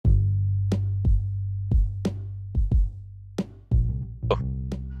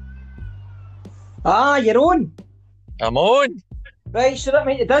Ah, you're on. I'm on. Right, so that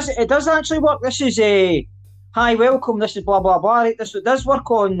means it does actually work. This is a hi, welcome. This is blah blah blah. Right, this it does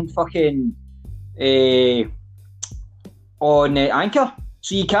work on fucking uh, on Anchor,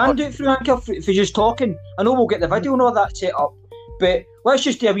 so you can do it through Anchor if you're just talking. I know we'll get the video and all that set up, but let's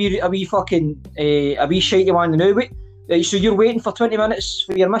just do a wee fucking a wee shitey one now. Wait, right, so you're waiting for 20 minutes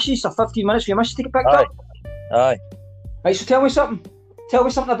for your missus or 15 minutes for your missus to get picked Aye. up. Aye. Right, so tell me something. Tell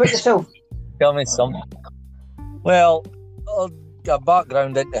me something about yourself. Tell me something. Well, I'll get a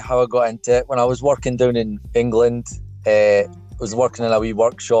background into how I got into it. When I was working down in England, I was working in a wee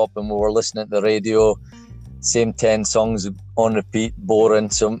workshop and we were listening to the radio, same 10 songs on repeat, boring.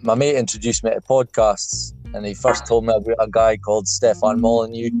 So my mate introduced me to podcasts and he first told me about a guy called Stefan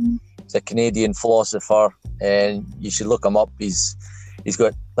Molyneux. He's a Canadian philosopher and you should look him up. He's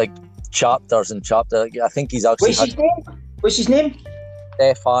got like chapters and chapters. I think he's actually What's his name?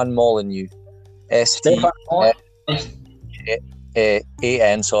 Stefan Molyneux. Stefan Molyneux.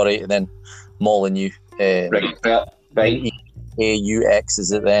 A-N, sorry, and then Molyneux. Right. A-U-X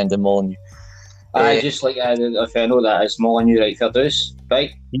is at the end of Molyneux. Just like if I know that is Molyneux, right? Fair dues,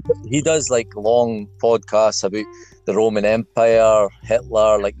 right? He does like long podcasts about the Roman Empire,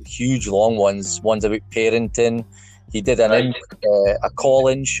 Hitler, like huge long ones about parenting. He did a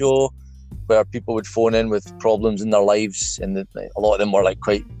call-in show where people would phone in with problems in their lives, and a lot of them were like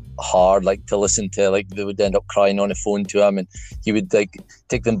quite hard, like to listen to. Like they would end up crying on the phone to him, and he would like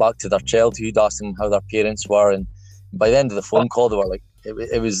take them back to their childhood, ask them how their parents were, and by the end of the phone call, they were like,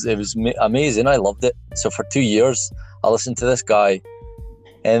 it was amazing. I loved it. So for 2 years, I listened to this guy,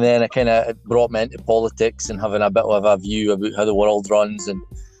 and then it kind of brought me into politics and having a bit of a view about how the world runs, and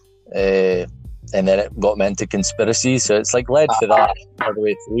then it got me into conspiracy. So it's like led to that all the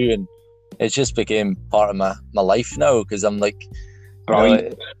way through, and it just became part of my life now because I'm like,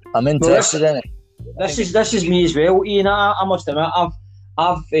 I'm interested in it. This is me as well, Ian. I must admit,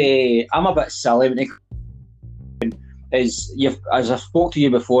 I'm a bit silly when it is as I spoke to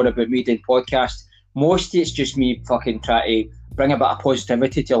you before about me doing podcasts. Mostly it's just me fucking trying to bring a bit of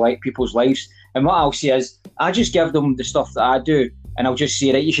positivity to like people's lives. And what I'll say is, I just give them the stuff that I do, and I'll just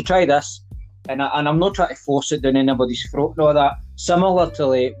say, right, you should try this. And I'm not trying to force it down anybody's throat and all that. Similar to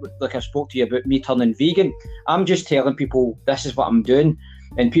like I spoke to you about me turning vegan, I'm just telling people this is what I'm doing,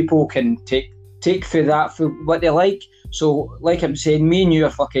 and people can take for that for what they like. So, like I'm saying, me and you are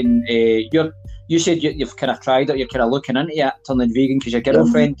fucking. You said you've kind of tried it. You're kind of looking into it, turning vegan, because your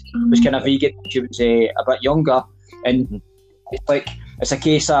girlfriend was kind of vegan. She was a bit younger, and it's a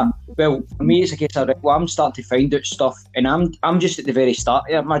case of, well, for me it's a case of, well, I'm starting to find out stuff, and I'm just at the very start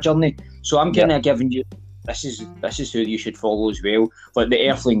of my journey. So I'm kind of giving you this is who you should follow as well. Like the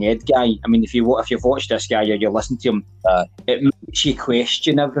Earthling Ed guy. I mean, if you've watched this guy or you're listening to him, it makes you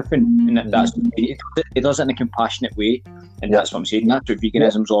question everything, and that's he does it in a compassionate way, and that's what I'm saying. That's what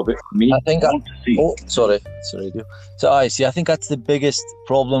veganism's all about for me. I think. Sorry, dude. So I think that's the biggest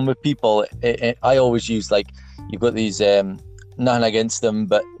problem with people. I always use, like, you've got these. Nothing against them,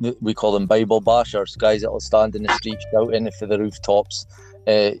 but we call them Bible bashers, guys that will stand in the street shouting for the rooftops,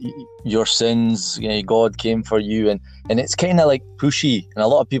 your sins, God came for you, and it's kind of like pushy, and a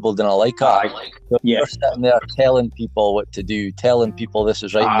lot of people don't like it. You're sitting there telling people what to do, telling people this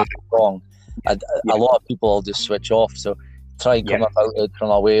is right and this is wrong. A lot of people will just switch off. So try and come about it from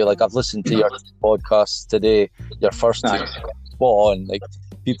a way. Like, I've listened to your podcasts today, your first two, spot on. Like,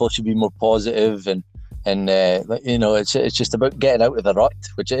 people should be more positive, and it's just about getting out of the rut,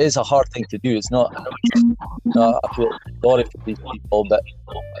 which it is a hard thing to do. It's not. I feel sorry for these people, but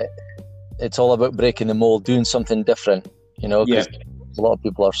it's all about breaking the mold, doing something different. Because a lot of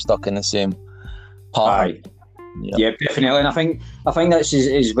people are stuck in the same pattern. Yeah, definitely. And I think that's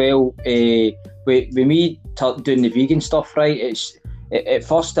as well. With me doing the vegan stuff, right? It's at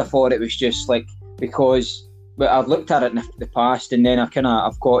first I thought it was just like, because I've looked at it in the past, and then I've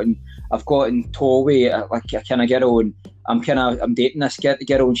gotten told away like a kind of girl, and I'm dating this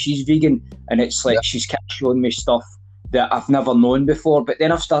girl, and she's vegan, and it's like she's kind of showing me stuff that I've never known before. But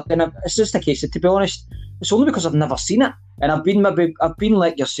then it's just a case of, to be honest, it's only because I've never seen it, and I've been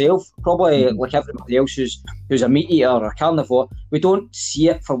like yourself, probably like everybody else who's a meat eater or a carnivore. We don't see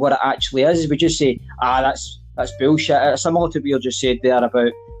it for what it actually is. We just say, that's bullshit. It's similar to what you just said there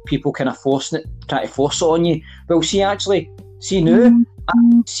about people kind of trying to force it on you. Well, see now, I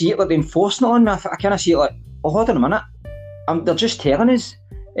see it like they're enforcing it on me. I kind of see it like, hold on a minute, they're just telling us.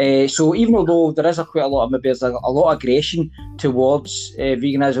 So even although there is quite a lot of, maybe there's a lot of aggression towards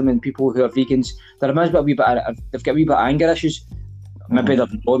veganism and people who are vegans, there is a wee bit they've got a wee bit of anger issues. Maybe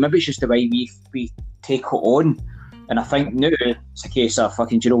maybe it's just the way we take it on. And I think now it's a case of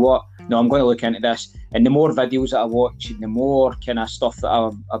fucking, do you know what? no, I'm going to look into this. And the more videos that I watch, and the more kind of stuff that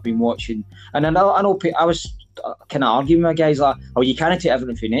I've been watching, and I know I was kind of arguing with guys like, oh, you can't take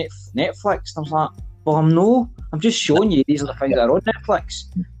everything from Netflix. And I was like, well, I'm just showing you these are the things that are on Netflix.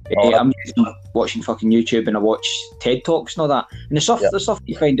 I'm watching fucking YouTube, and I watch TED Talks and all that. And the stuff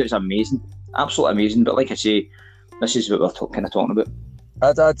you find out is amazing, absolutely amazing. But like I say, this is what we're kind of talking about.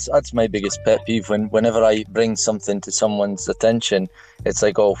 That's my biggest pet peeve. Whenever I bring something to someone's attention, it's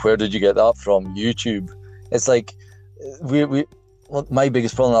like, oh, where did you get that from? YouTube. It's like my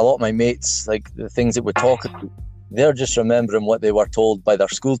biggest problem. A lot of my mates, like the things that we talk about, they're just remembering what they were told by their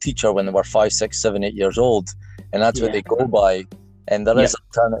school teacher when they were 5, 6, 7, 8 years old, and that's what they go by. And there is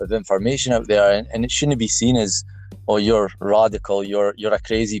alternative information out there, and it shouldn't be seen as, oh, you're radical, you're a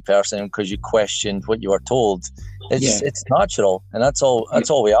crazy person because you questioned what you were told. It's natural, and that's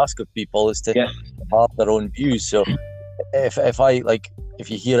all we ask of people, is to have their own views. So if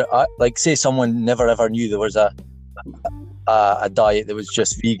you hear like, say someone never ever knew there was a diet that was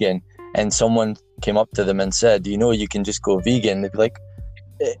just vegan, and someone came up to them and said, you can just go vegan, they'd be like,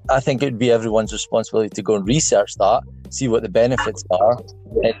 I think it'd be everyone's responsibility to go and research that, see what the benefits are,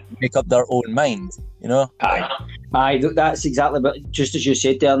 and make up their own mind, Aye, that's exactly, but just as you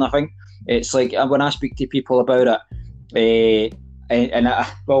said there, and I think it's like when I speak to people about it, I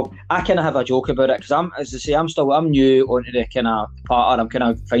kind of have a joke about it, because I'm new onto the kind of part, I'm kind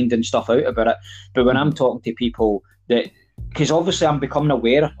of finding stuff out about it. But when I'm talking to people because obviously I'm becoming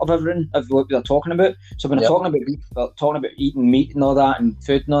aware of everything of what they're talking about. So when I'm talking about beef, talking about eating meat and all that, and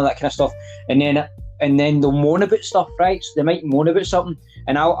food and all that kind of stuff, and then they'll moan about stuff, right? So they might moan about something,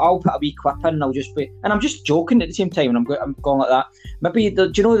 and I'll put a wee quip in, and I'm just joking at the same time, and I'm going like that. Maybe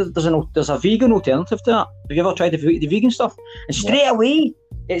do you know there's a vegan alternative to that? Have you ever tried the vegan stuff? And straight away,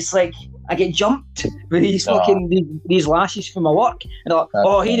 it's like I get jumped with these fucking these lashes from my work, and they're like,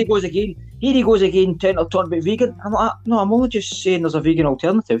 oh, here he goes again, talking about vegan. I'm like, no, I'm only just saying there's a vegan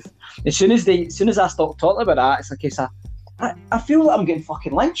alternative. As soon as I start talking about that, it's like I feel like I'm getting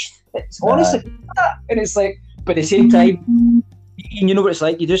fucking lynched. It's honestly, and it's like, but at the same time, you know what it's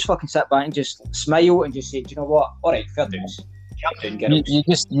like. You just fucking sit back and just smile and just say, do you know what? All right, fair dues. You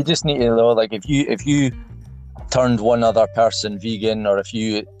just need to know, like, if you turned one other person vegan, or if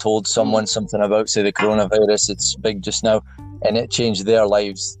you told someone something about, say, the coronavirus, it's big just now, and it changed their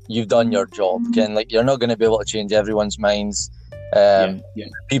lives, you've done your job. Ken, like, you're not going to be able to change everyone's minds.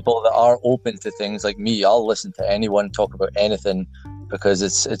 People that are open to things, like me, I'll listen to anyone talk about anything, because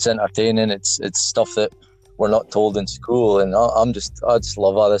it's entertaining. It's stuff that we're not told in school, and I just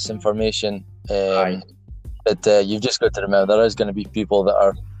love all this information. But you've just got to remember, there is going to be people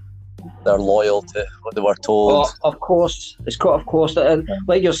that they're loyal to what they were told. Of course,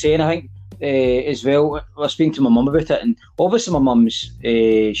 like you're saying, I think as well. I was speaking to my mum about it, and obviously my mum's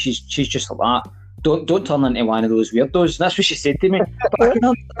she's just like that. Don't turn into one of those weirdos. That's what she said to me. But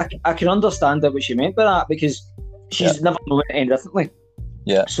I can understand what she meant by that, because she's never known it any differently.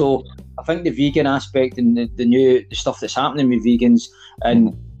 Yeah. So I think the vegan aspect and the stuff that's happening with vegans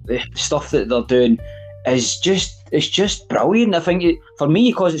and the stuff that they're doing is just brilliant. I think for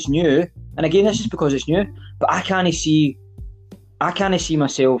me, because it's new, and again, this is because it's new, but I can't see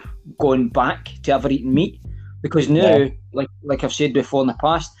myself going back to ever eating meat, because now, like I've said before in the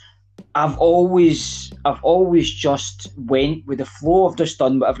past, I've always just went with the flow. I've just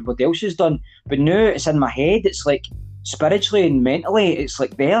done what everybody else has done, but now it's in my head. It's like spiritually and mentally, it's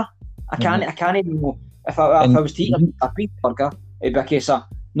like there. I can't even know if I was to eat a beef burger, it'd be a case of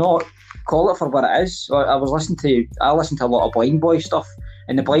not call it for what it is. I listen to a lot of Blind Boy stuff,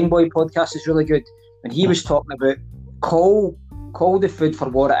 and the Blind Boy podcast is really good. And he was talking about call the food for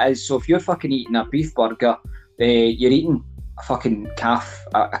what it is. So if you're fucking eating a beef burger, you're eating a fucking calf,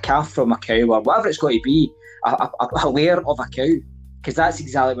 a calf from a cow, or whatever it's got to be, a layer of a cow, because that's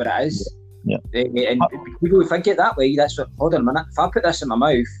exactly what it is. Yeah. And people who think it that way, that's what. Hold on a minute. If I put this in my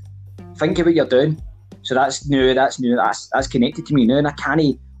mouth, think of what you're doing. So that's new. That's connected to me now, and I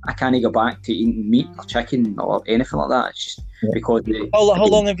can't go back to eating meat or chicken or anything like that. It's just because. How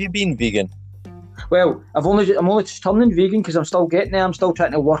long have you been vegan? Well, I'm only just turning vegan, because I'm still getting there. I'm still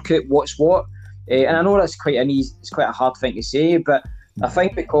trying to work out what's what, and I know that's quite a hard thing to say, but I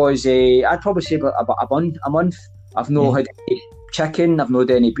think because I'd probably say about a month. I've not had any chicken. I've not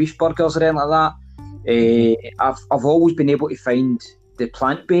had any beef burgers or anything like that. I've always been able to find the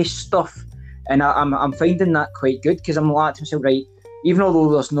plant-based stuff, and I'm finding that quite good, because I'm like to myself, right, even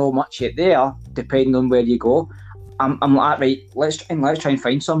though there's no much out there, depending on where you go, I'm like, right, let's try and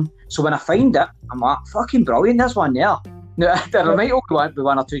find some. So when I find it, I'm like, fucking brilliant, there's one there. Now, there might only be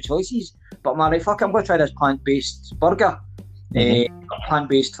one or two choices, but I'm like, right, fuck, I'm going to try this plant-based burger.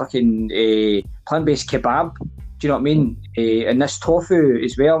 plant-based plant-based kebab. Do you know what I mean? And this tofu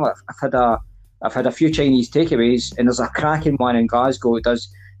as well. I've had a few Chinese takeaways, and there's a cracking one in Glasgow. It does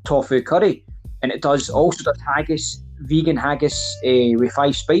tofu curry, and it does haggis, vegan haggis with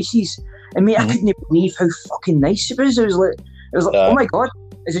 5 spices. And mate, I couldn't believe how fucking nice it was. It was like, oh my god,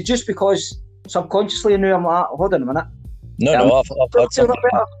 is it just because subconsciously I knew? I'm like, hold on a minute. No, I've had some.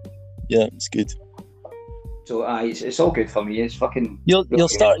 Yeah, it's good. So it's all good for me. It's fucking. You'll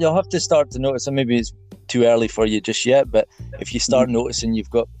have to start to notice, and maybe it's too early for you just yet, but if you start noticing you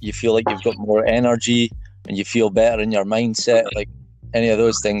feel like you've got more energy and you feel better in your mindset, like any of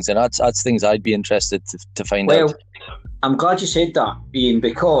those things, and that's things I'd be interested to find out. Well, I'm glad you said that, Ian,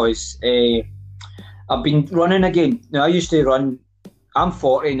 because I've been running again. Now, I used to run. I'm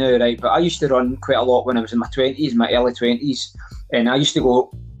 40 now, right? But I used to run quite a lot when I was in my 20s, my early 20s, and I used to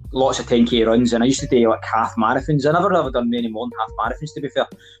go lots of 10k runs, and I used to do like half marathons. I never ever done many more than half marathons, to be fair.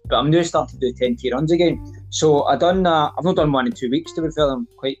 But I'm now starting to do 10k runs again. So I've not done one in 2 weeks, to be fair. I'm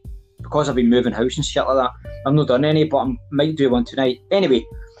quite, because I've been moving house and shit like that. I've not done any, but I might do one tonight. Anyway,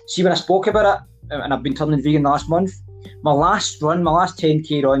 see, when I spoke about it, and I've been turning vegan last month, my last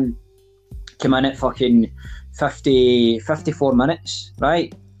 10k run came in at fucking 54 minutes,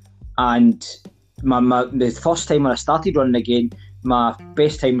 right? And the first time when I started running again, my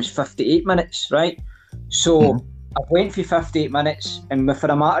best time was 58 minutes, right? So I went for 58 minutes, and for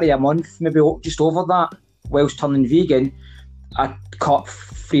a matter of a month, maybe just over that, whilst turning vegan, I cut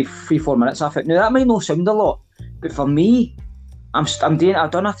 3-4 minutes off it. Now that might not sound a lot, but for me, I've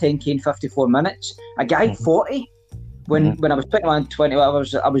done a 10k in 54 minutes. A guy 40. When I was putting on 20, I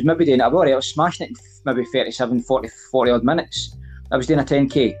was maybe doing it. I was smashing it in maybe 37, 40 odd minutes. I was doing a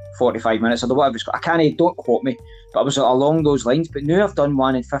 10k 45 minutes or whatever. I can't, don't quote me, but I was along those lines. But now I've done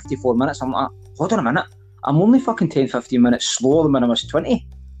one in 54 minutes. I'm like, hold on a minute, I'm only fucking 10-15 minutes slower than when I was 20.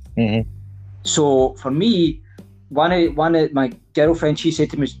 So for me, one of my girlfriend, she said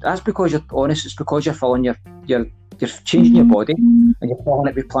to me, that's because you're honest. It's because you're filling you're changing your body and you're filling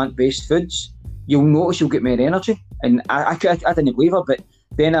it with plant-based foods. You'll notice you'll get more energy. And I didn't believe her, but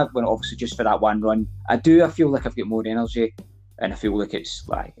then I went, obviously, just for that one run. I feel like I've got more energy, and I feel like it's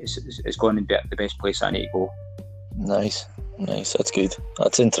going to be the best place I need to go. Nice, that's good.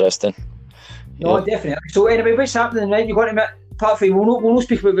 That's interesting. No, yeah. Definitely. So anyway, what's happening tonight? You've got to apart from we'll not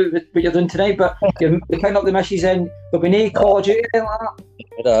speak about what you're doing tonight, but you're picking up the missus in. There'll be no Call of Duty like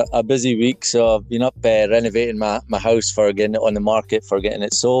that. A busy week, so I've been up renovating my house for getting it on the market, for getting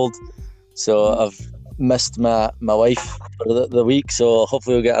it sold. So I've missed my wife for the week, so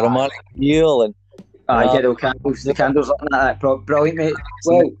hopefully we'll get a romantic meal and get the candles on that. Brilliant, mate.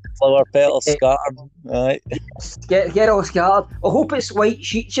 Well, flower petals scattered. Right. Get it all scattered. I hope it's white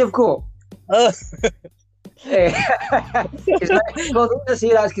sheets you've got. Well, I think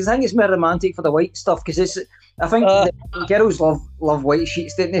it's more romantic for the white stuff, because I think girls love white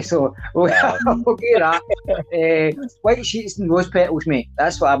sheets, don't they? So we'll get that. White sheets and rose petals, mate.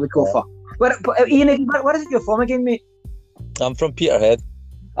 That's what I would go for. Ian, where is it you're from again, mate? I'm from Peterhead.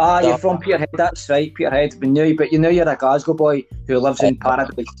 You're from Peterhead, that's right, Peterhead. But you're a Glasgow boy who lives in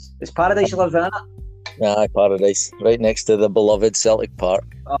Paradise. It's Paradise you live in, isn't it? Aye, Paradise, right next to the beloved Celtic Park.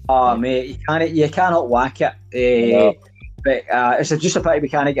 Oh, mate, you cannot whack it. But it's just a pity we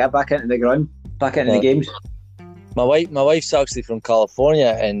can't get back into the ground, back into the games. My wife's actually from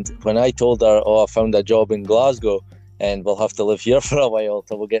California, and when I told her, I found a job in Glasgow, and we'll have to live here for a while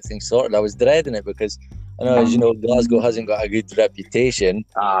till we'll get things sorted, I was dreading it, because I know, as you know, Glasgow hasn't got a good reputation.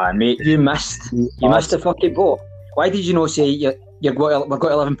 Mate, you missed the fucking boat. Why did you not say we're going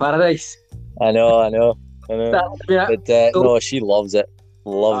to live in Paradise? I know. But no, she loves it.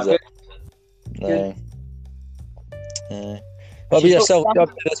 Loves it. What about yourself? What up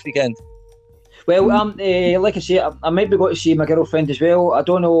this weekend? Well, like I say, I might be going to see my girlfriend as well. I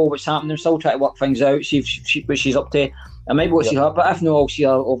don't know what's happening. I'm still trying to work things out, see what she's up to. I might go to see her, but if not, I'll see her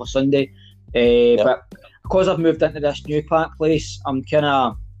over Sunday. But because I've moved into this new park place, I'm kind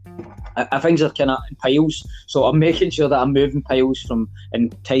of... things are kind of in piles, so I'm making sure that I'm moving piles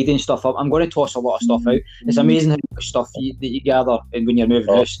and tidying stuff up. I'm going to toss a lot of stuff out. It's amazing how much stuff that you gather when you're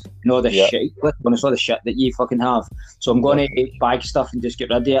moving house, and all the shit. When it's all the shit that you fucking have. So I'm going to bag stuff and just get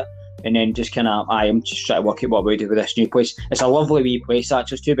rid of it, and then just kind of I'm just trying to work out what we do with this new place. It's a lovely wee place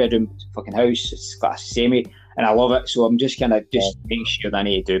actually. It's 2-bedroom fucking house. It's got a semi, and I love it. So I'm just kind of making sure that I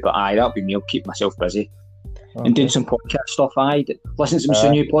need to do. But that'll be me. I'll keep myself busy. And doing some podcast stuff. Listen to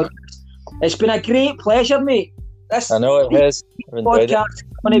some new podcasts. It's been a great pleasure, mate. I know it has. Podcast is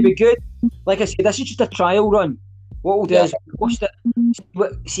going to be good. Like I said, this is just a trial run. What we'll do is post it,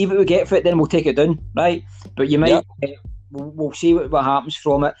 see what we get for it, then we'll take it down, right? But you might we'll see what happens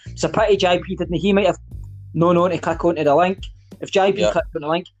from it. It's a pity JP didn't. He might have known on to click onto the link. If JP clicked on the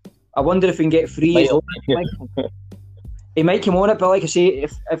link, I wonder if we can get free. He might come on it, but like I say,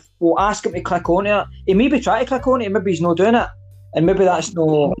 if we'll ask him to click on it, he maybe try to click on it, maybe he's not doing it, and maybe that's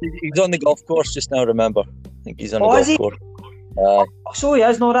no. He's on the golf course just now. Remember, I think he's on the golf course. So he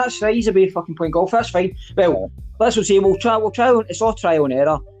is. No, that's right. He's away fucking playing golf. That's fine. Well, let's say we'll try. It's all trial and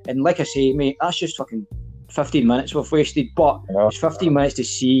error, and like I say, mate, that's just fucking 15 minutes we've wasted. But it's 15 minutes to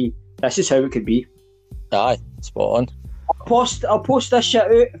see this is how it could be. Aye, spot on. I'll post this shit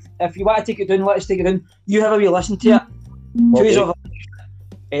out. If you want to take it down, let us take it down. You have a wee listen to it.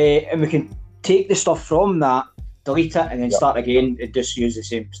 And we can take the stuff from that, delete it, and then start again and just use the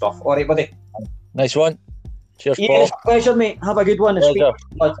same stuff. Alright, buddy? Nice one. Cheers, Paul. It's a pleasure, mate. Have a good one.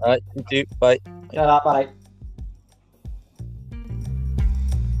 Alright, you too. Bye. Bye.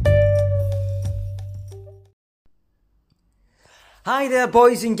 Hi there,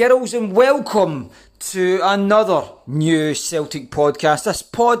 boys and girls, and welcome to another new Celtic podcast. This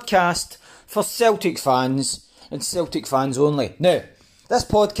podcast for Celtic fans and Celtic fans only. Now, this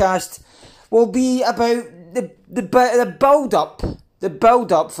podcast will be about the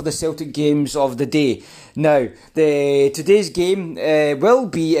build-up for the Celtic games of the day. Now, today's game will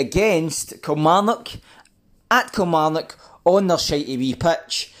be against Kilmarnock, at Kilmarnock, on their shitey wee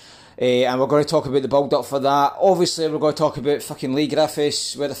pitch. And we're going to talk about the build-up for that. Obviously, we're going to talk about fucking Lee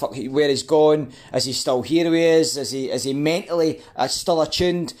Griffiths, where he's gone. Is he still here? Who he is? Is he mentally still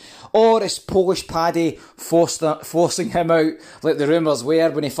attuned? Or is Polish Paddy forcing him out like the rumours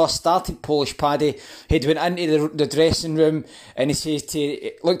were when he first started? Polish Paddy, he'd went into the dressing room and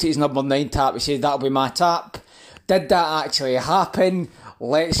he looked at his number 9 tap. He said, "That'll be my tap." Did that actually happen?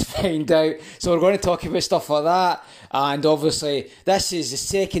 Let's find out. So we're going to talk about stuff like that. And obviously, this is the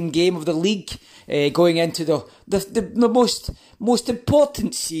second game of the league, going into the most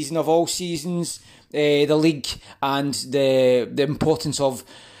important season of all seasons, the league, and the importance of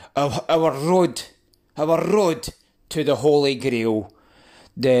our road to the Holy Grail.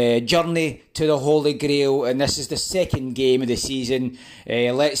 The journey to the Holy Grail, and this is the second game of the season.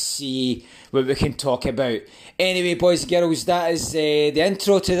 Let's see what we can talk about. Anyway, boys and girls, that is the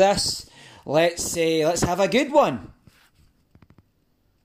intro to this. Let's have a good one.